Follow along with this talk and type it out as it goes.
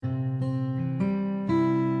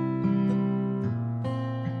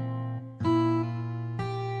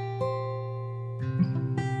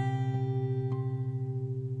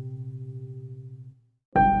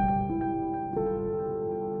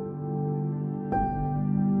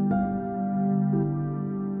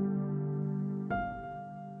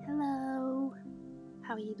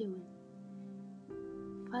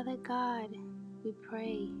Father God, we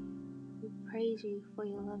pray, we praise you for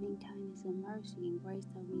your loving kindness and mercy and grace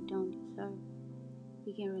that we don't deserve.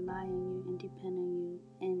 We can rely on you and depend on you,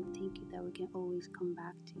 and thank you that we can always come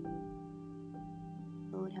back to you.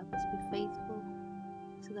 Lord, help us be faithful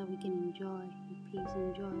so that we can enjoy your peace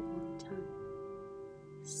and joy all the time.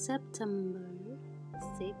 September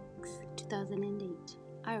 6, 2008,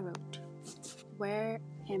 I wrote, "Where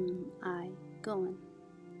am I going?"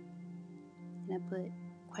 And I put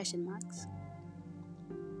question marks.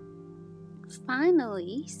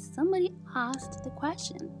 Finally, somebody asked the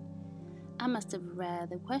question. I must have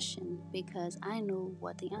read the question because I knew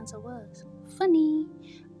what the answer was. Funny,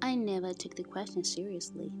 I never took the question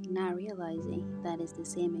seriously, not realizing that it's the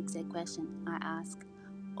same exact question I ask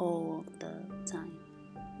all the time.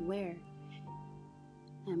 Where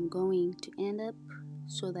I'm going to end up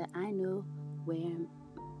so that I know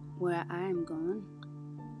where I am going.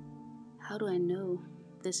 How do I know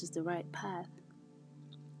this is the right path?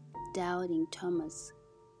 Doubting Thomas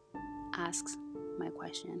asks my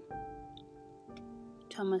question.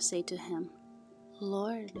 Thomas said to him,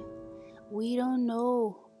 "Lord, we don't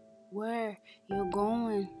know where you're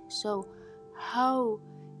going, so how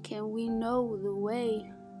can we know the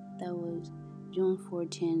way?" That was John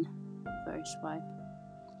 14, verse 5.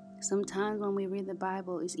 Sometimes when we read the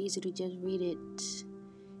Bible, it's easy to just read it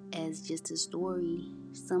as just a story.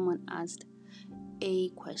 Someone asked a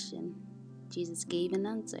question, Jesus gave an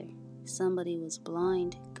answer. Somebody was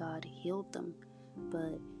blind, God healed them.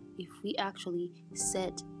 But if we actually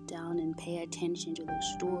sit down and pay attention to the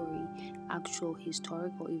story, actual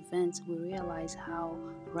historical events, we realize how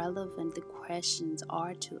relevant the questions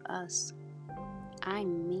are to us. I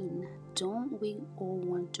mean, don't we all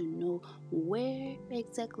want to know where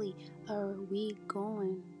exactly are we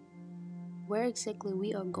going? Where exactly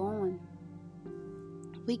we are going?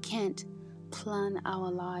 We can't plan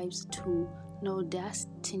our lives to no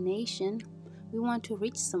destination. We want to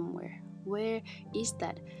reach somewhere. Where is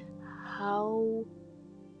that? How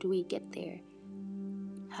do we get there?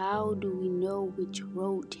 How do we know which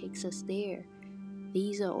road takes us there?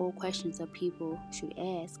 These are all questions that people should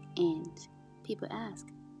ask, and people ask,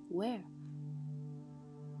 where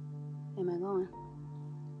am I going?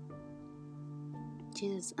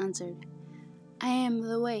 Jesus answered, "I am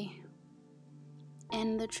the way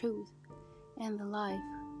and the truth and the life."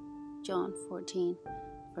 John 14,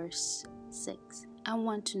 verse 6. I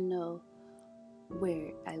want to know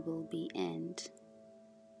where I will be and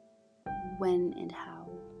when and how.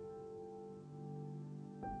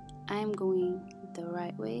 I'm going the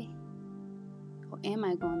right way, or am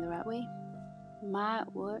I going the right way? My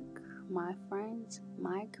work, my friends,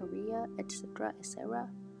 my career, etc., etc.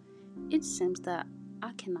 It seems that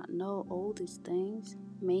I cannot know all these things.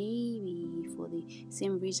 Maybe for the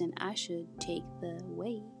same reason I should take the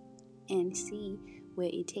way and see where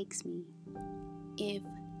it takes me. If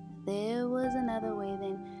there was another way,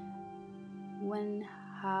 then when,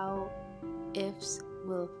 how, ifs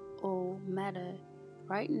will all matter.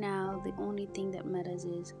 Right now, the only thing that matters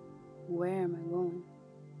is, where am I going?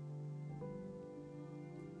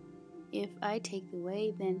 If I take the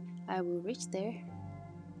way, then I will reach there.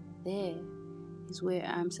 There is where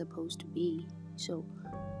I'm supposed to be. So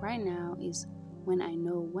right now is when I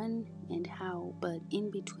know when and how, but in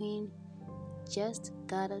between, just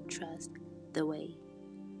gotta trust the way,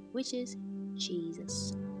 which is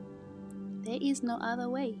Jesus. There is no other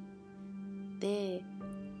way. There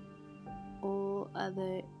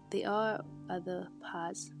are other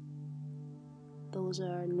paths. Those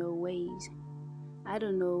are no ways. I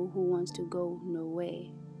don't know who wants to go nowhere.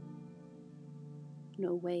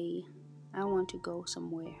 No way. I want to go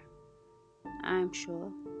somewhere. I'm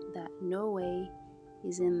sure that no way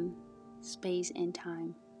is in space and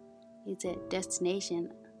time. It's a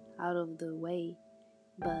destination out of the way,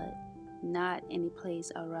 but not any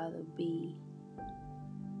place I'd rather be.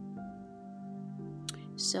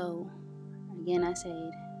 So, again I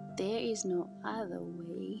said, there is no other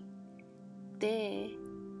way. There,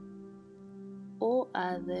 all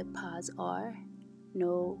other paths are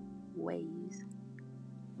no ways.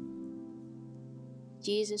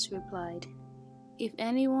 Jesus replied, "If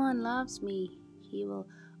anyone loves me, he will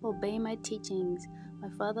obey my teachings. My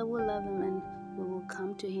Father will love him, and we will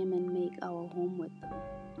come to him and make our home with him."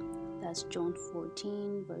 That's John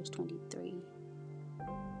 14, verse 23.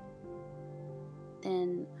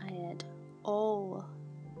 Then I add all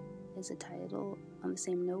as a title on the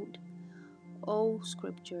same note. All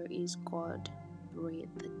scripture is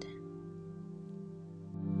God-breathed.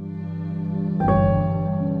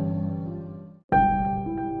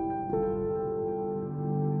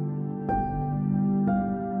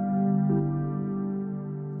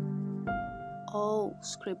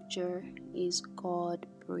 Scripture is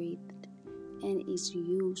God-breathed and is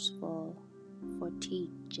useful for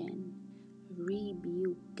teaching,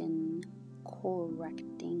 rebuking,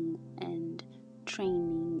 correcting, and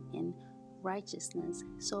training in righteousness,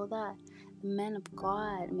 so that the man of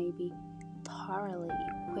God may be thoroughly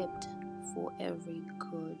equipped for every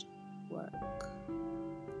good work.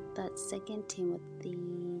 That's 2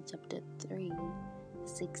 Timothy chapter 3,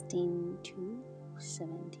 16 to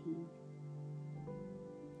 17.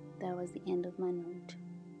 That was the end of my note.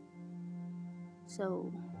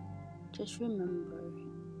 So, just remember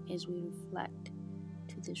as we reflect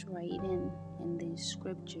to this writing and these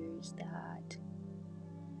scriptures that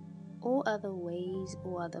all other ways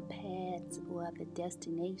or other paths or other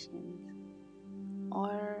destinations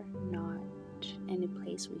are not any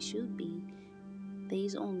place we should be.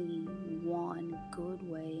 There's only one good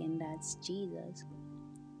way, and that's Jesus.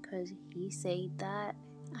 Because he said that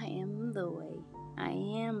I am the way, I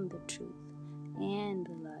am the truth, and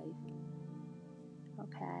the life.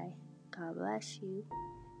 Okay, God bless you.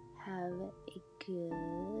 Have a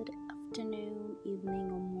good afternoon,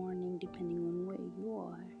 evening, or morning, depending on where you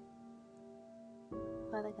are.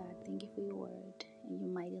 Father God, thank you for your word and your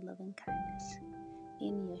mighty love and kindness.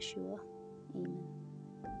 In Yeshua, amen.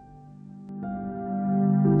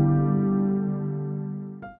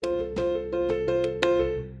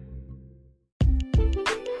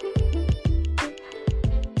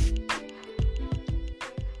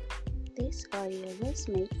 This audio was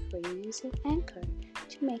made for use of Anchor.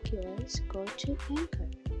 To make yours, go to Anchor.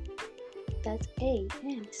 That's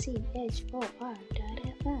ANCHOR.FM.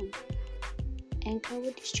 Anchor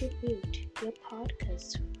will distribute your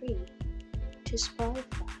podcast free to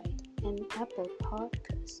Spotify and Apple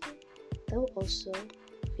Podcasts. They'll also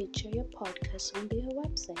feature your podcast on their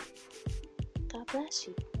website. God bless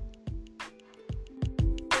you.